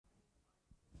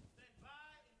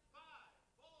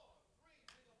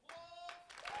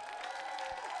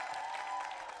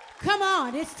Come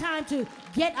on, it's time to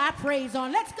get our praise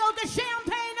on. Let's go to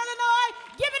Champaign, Illinois.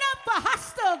 Give it up for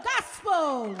Hostyle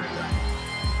Gospel.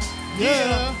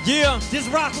 Yeah. Just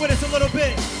rock with us a little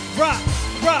bit. Rock,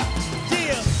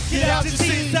 yeah. Get out your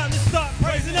seat, time to start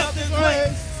praising up this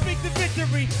place. Speak the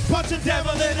victory, punch a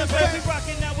devil in the face. We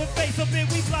rocking out with face so big,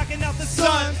 we blocking out the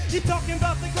sun. You talking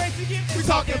about the grace you give, we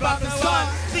talking about the sun.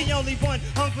 The only one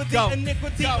hung for the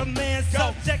iniquity of man,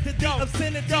 subject to the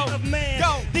obscenity of man.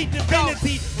 The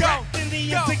divinity, wrapped in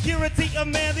the insecurity of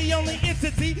man. The only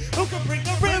entity who can bring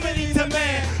a remedy to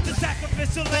man. The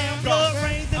sacrificial lamb, blood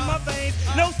rains in my veins.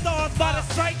 No stars by the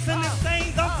stripes and the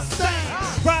stains of the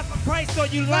stain. Ride for Christ or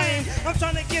you lame. I'm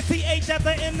trying to get TH at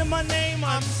the end of my name.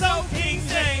 I'm so King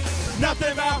James.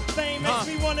 Nothing about fame makes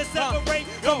me want to separate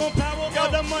from power or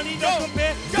the money. Don't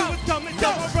compare to what's coming.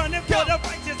 Don't running for the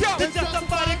righteous. To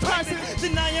justify the crisis.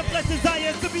 Denying flesh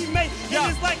desires to be made.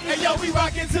 It's like, hey yo, we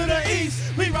rockin' to the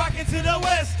east. We rockin' to the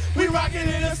west. We rockin'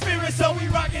 in the spirit, so we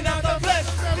rockin' out the flesh.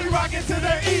 We rockin' to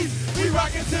the east. We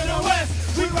rockin' to the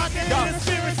west. We rockin' in the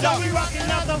spirit, so we rockin'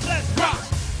 out the flesh.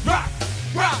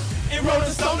 Rock, and roll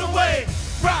the stone away.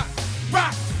 Rock,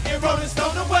 and roll the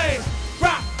stone away.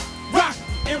 Rock,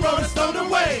 and roll the stone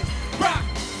away. Rock,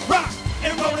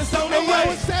 and roll the stone away.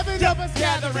 With 7 of us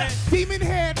gathering, demon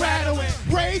head rattling,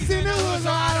 praise in the hood,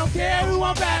 so I don't care who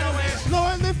I'm battling.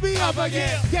 Lord, lift me up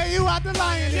again, get you out the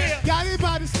lion den. Guided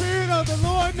by the spirit of the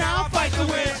Lord, now I fight to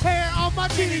win. Hair off my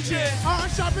chinny chin, iron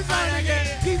sharp as iron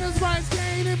again. Jesus Christ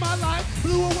came in my life,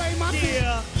 blew away my sin.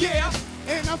 Yeah.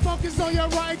 And I focus on your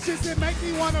righteous and make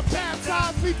me want to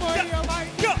baptize people in your light.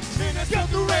 Minutes go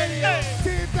through radio,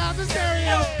 10,000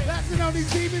 stereo. Blasting on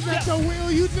these demons at your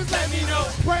will, you just let me know.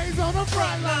 Praise on the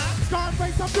front line,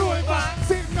 Scarface, I'm doing fine.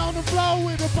 Sitting on the floor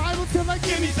with a Bible till I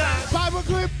give me time. Bible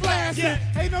clip blasting,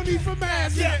 ain't no need for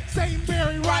masking. Satan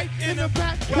buried right in the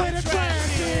back where the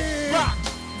trash is.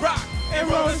 Rock, and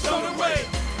roll the stone away.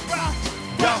 Rock,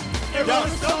 and roll the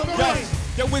stone away.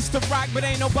 Yo, it's the rock, but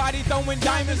ain't nobody throwing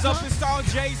diamonds up. It's all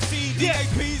JC,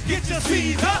 DAPs, get your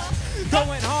C's up.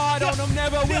 Going hard on them,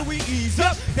 never will we ease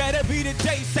up. That'll be the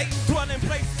day Satan dwelling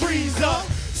place freeze up.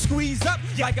 Squeeze up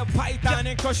like a python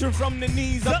and crush him from the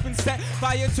knees up and set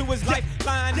fire to his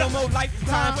lifeline. No more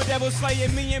lifetime for devil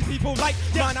slaying me and people like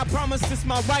mine. I promise this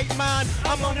my right mind.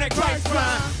 I'm on that Christ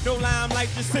grind. No limelight,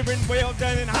 just sitting well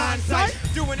done in hindsight.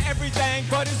 Doing everything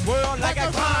but his world like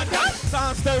a Klondike.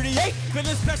 Psalms 38,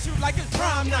 feeling special like it's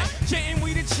prom night. Chanting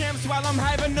we the champs while I'm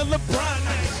having a LeBron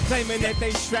night. Claiming that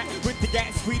they strapped with the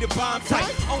gas, we the bomb tight.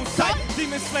 On sight,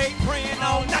 demon slave praying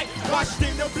all night. Washed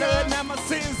in the blood, now my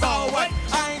sins all white.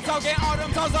 I ain't talking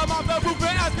autumn, toss I'm off the roof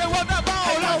and asking what the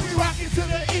ball. Oh, we rockin' to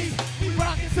the east, we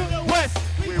rockin' to the west.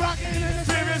 We rockin' in the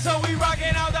spirit, so we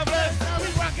rockin' out the flesh. Now we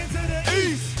rockin' to the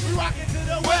east, we rockin' to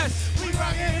the west. We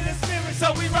rockin' in the spirit,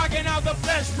 so we rockin' out the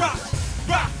flesh. Rock,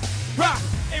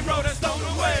 and roll the stone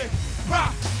away.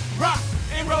 Rock,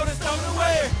 and roll the stone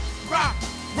away. Rock,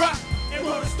 and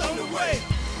roll the stone away.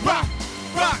 Rock,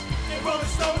 and roll the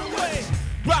stone away.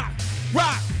 Rock,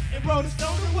 and roll the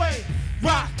stone away.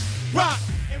 Rock,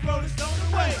 and roll the stone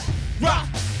away. Rock,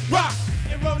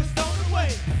 and roll the stone away.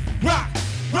 Rock,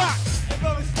 and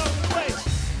roll the stone away.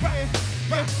 Rock,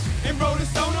 and roll the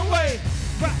stone away.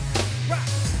 Rock,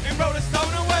 and roll the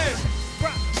stone away.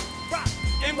 Rock,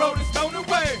 and roll the stone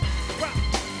away.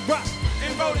 Rock,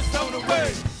 and roll the stone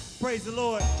away. Praise the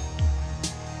Lord.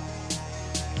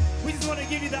 We just want to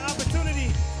give you the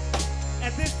opportunity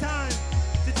at this time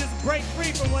to just break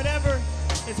free from whatever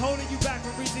is holding you back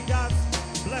from reaching God's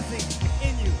blessing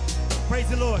in you. Praise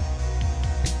the Lord.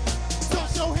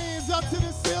 Toss your hands up to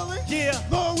the ceiling.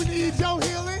 Lord, we need your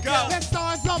healing. Go. That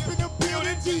star's up in the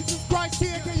building. Jesus Christ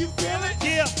here, can you feel it?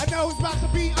 I know it's about to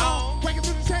be on. Breaking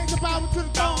through the chains, the power to the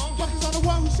throne. Focus on the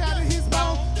one who shattered his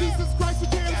bone. Jesus Christ who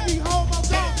carries me home. I'm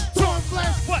gone. Torn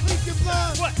flesh, leaking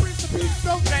blood. Prince of peace,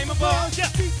 no name above.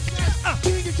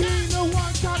 King of King, the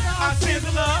one conquer our sins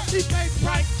of love. He pays the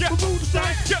price, remove the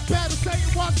strife. Battle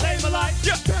Satan, one save my life.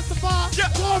 Testify,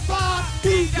 glorify.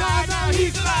 He died, now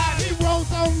he's alive. He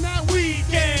rose on that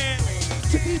weekend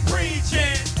to keep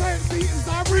preaching. Fantasy is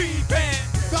our reaping.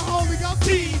 The Holy Ghost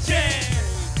teaching.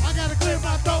 I gotta clear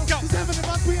my throat. The 7 of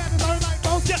us, we had to learn like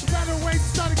both. The better way to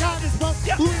start a God this month.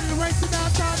 We're in the race and now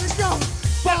time to go.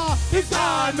 Far, it's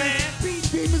hard, man. Beat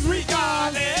demons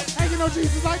regardless. Hanging on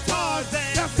Jesus like Tarzan.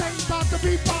 Now Satan's about to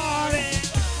be partying.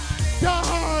 You're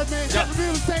hard, man. Just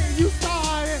real Satan, you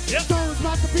started. Someone's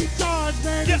about to be charged,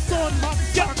 man. This sword's about to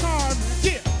start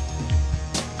carving.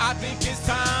 I think it's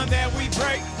time that we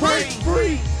break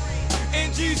free.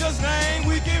 In Jesus' name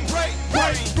we can break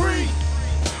free.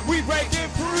 We breaking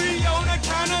free on the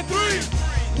count of 3.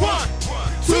 1,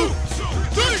 2,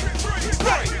 3,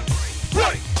 break.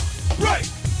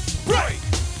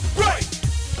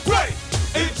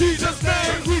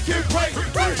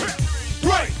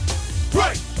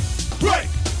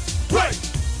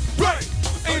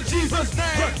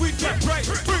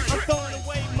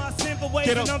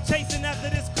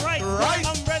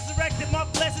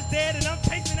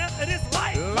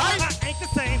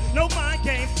 mind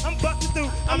games. I'm busting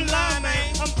through, I'm lying,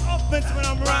 man. I'm offensive when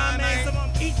I'm rhyming. So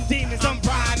I'm eating demons, I'm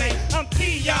primate. I'm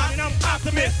T-Yon and I'm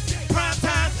optimist. Prime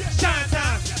time, shine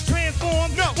time.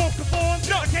 Transform, won't conform.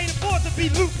 I can't afford to be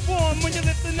lukewarm when you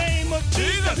lift the name of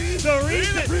Jesus. The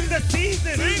reason, the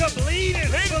season, the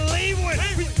bleeding. Believe when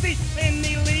we see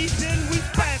any legion, we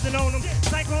spazzing on them.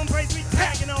 Cyclone breaks, we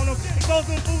tagging on them.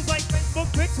 Exposing fools like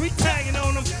Facebook pics, we tagging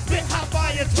on them. Spit hot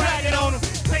fire, dragging on them.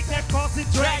 Take that cross and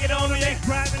drag it on them. They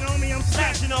driving on me, I'm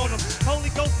slashing on them. Holy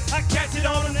Ghost, I catch it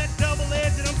on them. That double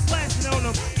edge and I'm slashing on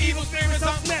them. Evil spirits,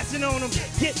 I'm smashing on them.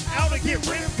 Get out or get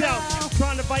ripped out.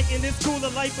 Trying to fight in this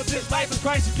cooler life, but this life is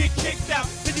Christ, you get kicked out.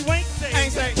 Cause you ain't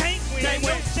safe, can't win,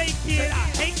 no shake it, I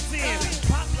hate sin.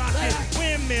 Pop locking,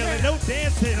 windmill, and no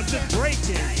dancing, I'm just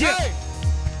breaking. Yeah. Hey,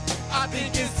 I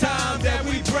think it's time that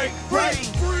we break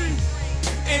free.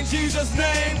 In Jesus'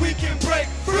 name, we can break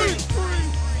free.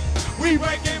 We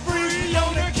breaking free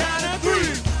on the count of 3.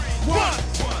 1,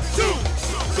 2,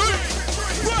 3.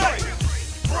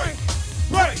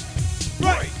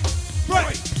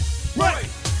 Break.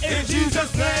 In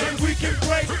Jesus' name, we can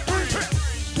break free.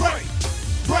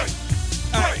 Break.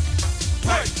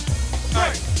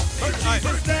 In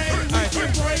Jesus' name, we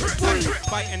can break free.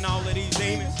 Fighting all of these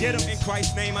demons. Get 'em. In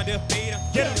Christ's name, I defeat 'em.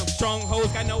 Get 'em.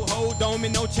 Strongholds got no hold on me,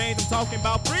 no chains. I'm talking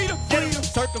about freedom. Get 'em.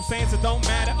 Circumstances don't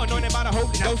matter. Anointed by the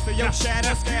Holy Ghost of your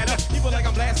shadow scatter. People like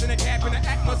I'm blasting a cap in the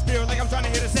atmosphere, like I'm trying to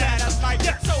hit a satellite.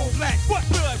 So black,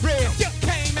 blood red,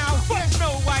 came out,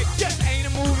 Snow White. Ain't a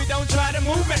movie, don't try to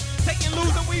move it. Taking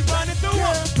loose and we running through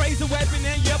them. Raise the weapon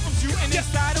and yep, I'm shooting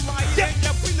inside of my ear.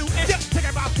 Yep, we looting. Check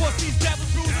out my force, these devils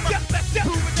bruising. Let's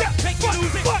prove it. Take it,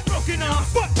 lose it. Broken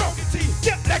arms, broken teeth.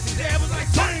 Like the devils like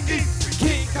Zangief.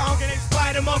 King Kong and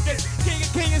Spider Monkey. King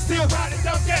of King is still riding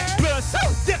donkey. Blood so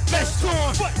flesh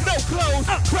torn, no clothes,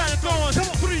 crown of thorns,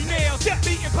 3 nails,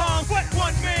 beating palms.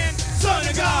 1 man, son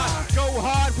of God. Go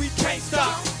hard, we can't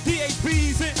stop.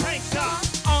 DAPs and tank stop.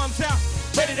 Arms out,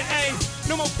 ready to aim.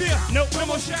 No more fear, no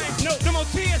more shame, no more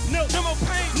tears, no more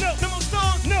pain, no more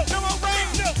storms, no more rain,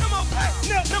 no more pain,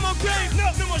 no more game,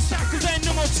 no more shackles and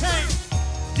no more chains.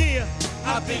 Yeah,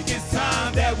 I think it's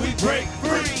time that we break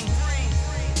free.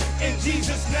 In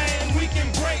Jesus' name, we can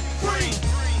break free.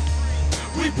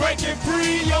 We breaking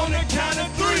free on the count of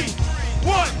 3.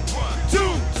 1,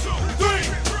 2, 3.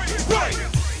 Break.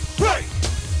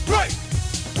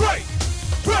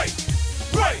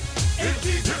 In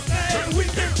Jesus' name, we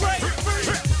can break free.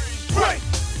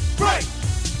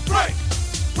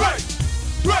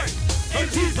 Break. In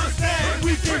Jesus' name,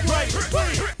 we can break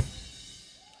free.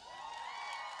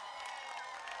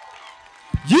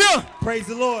 Yeah. praise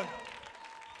the Lord.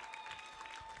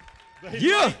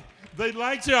 They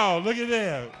liked y'all. Look at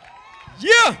that.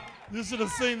 Yeah. You should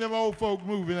have seen them old folk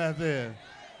moving out there.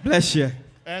 Bless you.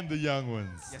 And the young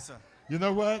ones. Yes, sir. You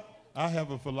know what? I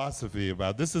have a philosophy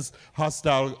about this. Is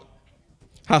Hostile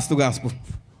Gospel.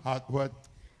 what?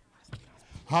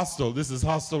 Hostile. This is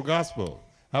Hostile Gospel.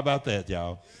 How about that,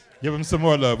 y'all? Give them some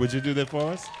more love. Would you do that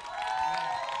for us?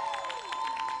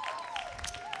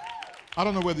 I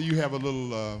don't know whether you have a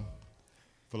little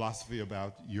philosophy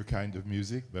about your kind of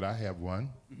music, but I have one.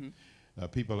 Mm-hmm.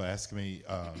 People ask me,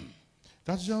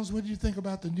 Dr. Jones, what do you think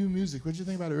about the new music? What do you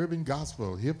think about urban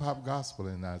gospel, hip-hop gospel?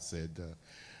 And I said,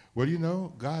 well, you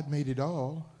know, God made it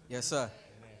all. Yes, sir.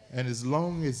 And as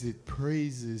long as it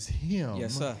praises him,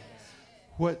 yes, sir.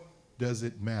 What does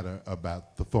it matter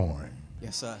about the form?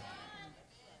 Yes, sir.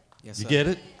 Yes, you sir. get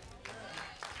it?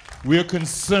 We're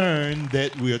concerned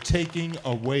that we're taking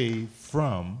away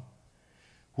from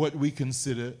what we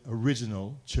consider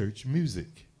original church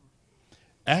music.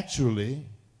 Actually,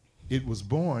 it was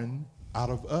born out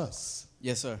of us.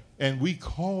 Yes, sir. And we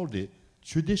called it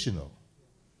traditional.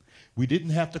 We didn't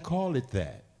have to call it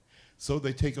that. So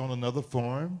they take on another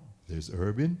form. There's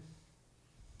urban,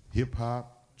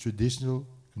 hip-hop, traditional,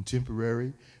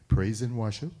 contemporary, praise and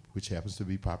worship, which happens to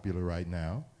be popular right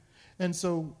now. And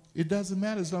so it doesn't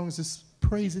matter as long as it's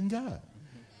praising God.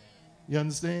 You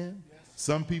understand? Yes.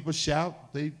 Some people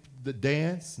shout, they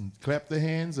dance and clap their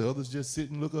hands, the others just sit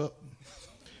and look up.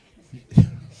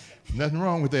 Nothing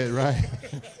wrong with that, right?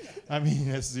 I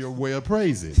mean, that's your way of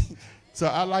praising. So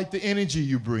I like the energy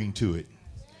you bring to it.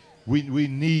 We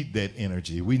need that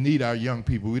energy. We need our young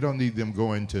people. We don't need them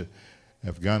going to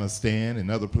Afghanistan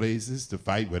and other places to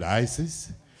fight with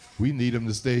ISIS. We need them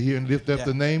to stay here and lift up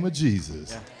the name of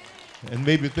Jesus. Yeah. And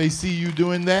maybe if they see you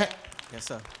doing that, yes,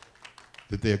 sir,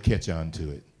 that they'll catch on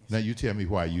to it. Now you tell me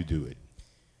why you do it.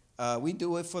 We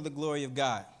do it for the glory of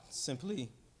God. Simply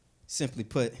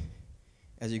put,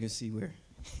 as you can see, we're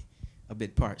a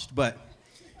bit parched. But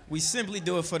we simply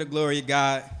do it for the glory of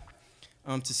God.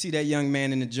 To see that young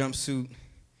man in the jumpsuit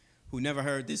who never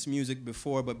heard this music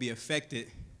before but be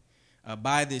affected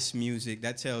by this music,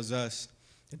 that tells us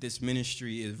that this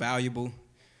ministry is valuable.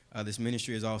 This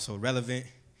ministry is also relevant.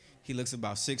 He looks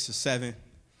about 6 or 7.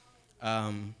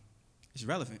 It's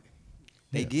relevant.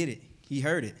 They get it. He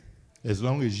heard it. As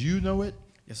long as you know it,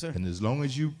 yes, sir. And as long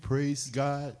as you praise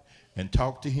God and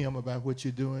talk to him about what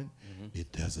you're doing,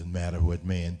 it doesn't matter what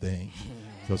man thinks,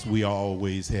 because we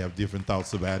always have different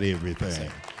thoughts about everything.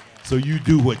 Yes, so you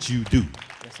do what you do.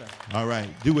 Yes, sir. All right,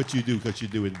 do what you do because you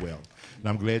do it well. And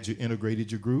I'm glad you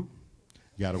integrated your group.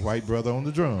 You got a white brother on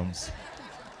the drums.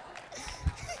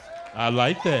 I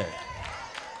like that.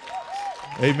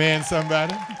 Amen,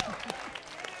 somebody.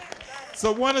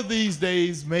 So one of these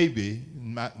days, maybe,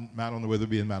 I don't know whether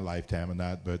it'll be in my lifetime or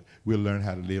not, but we'll learn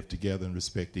how to live together and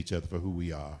respect each other for who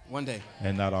we are. One day.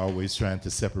 And not always trying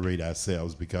to separate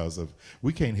ourselves because of,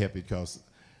 we can't help it because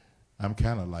I'm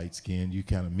kind of light-skinned, you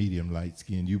kind of medium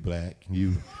light-skinned, you black,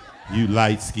 you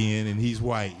light-skinned, and he's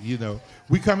white, you know.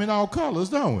 We come in all colors,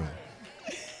 don't we?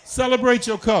 Celebrate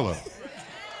your color.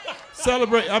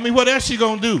 Celebrate, I mean, what else you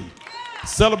gonna do?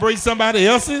 Celebrate somebody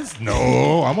else's?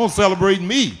 No, I'm gonna celebrate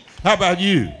me. How about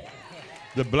you?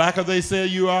 The blacker they say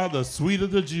you are, the sweeter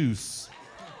the juice.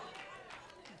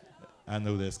 I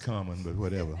know that's common, but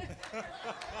whatever.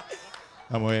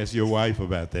 I'm going to ask your wife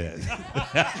about that.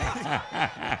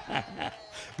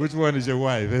 Which one is your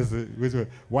wife? Which one?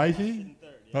 Wifey?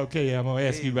 Okay, I'm going to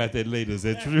ask you about that later. Is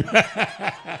that true?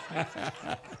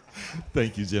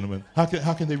 Thank you, gentlemen. How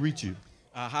can they reach you?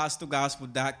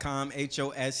 HostyleGospel.com,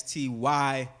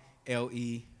 HOSTYLE.com,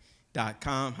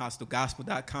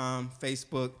 HostyleGospel.com,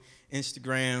 Facebook,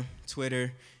 Instagram,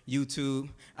 Twitter, YouTube,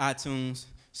 iTunes,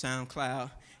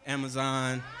 SoundCloud,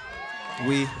 Amazon.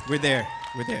 We're there.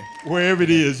 We're there. Wherever it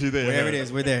is, you're there. Wherever it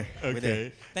is, we're there. Okay. We're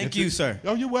there. Thank you, sir.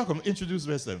 Oh, you're welcome. Introduce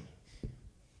the rest of them.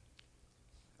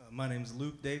 My name's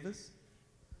Luke Davis.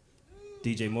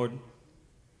 DJ Morton.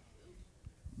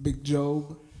 Big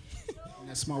Job.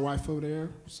 That's my wife over there.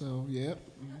 So, yeah.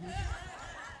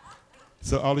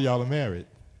 So all of y'all are married?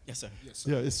 Yes, sir. Yes,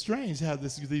 sir. Yeah, it's strange how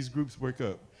these groups work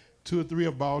up. 2 or 3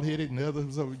 are bald-headed and the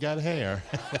others have got hair.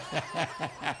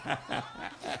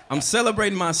 I'm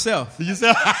celebrating myself. You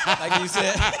said? Like you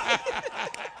said.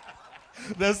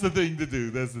 That's the thing to do.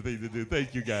 That's the thing to do.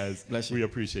 Thank you, guys. Bless you. We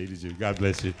appreciated you. God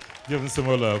bless you. Give them some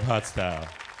more love. Hostile.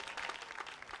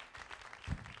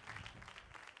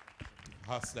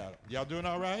 Hostile. Y'all doing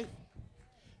all right?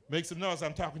 Make some noise.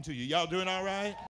 I'm talking to you. Y'all doing all right?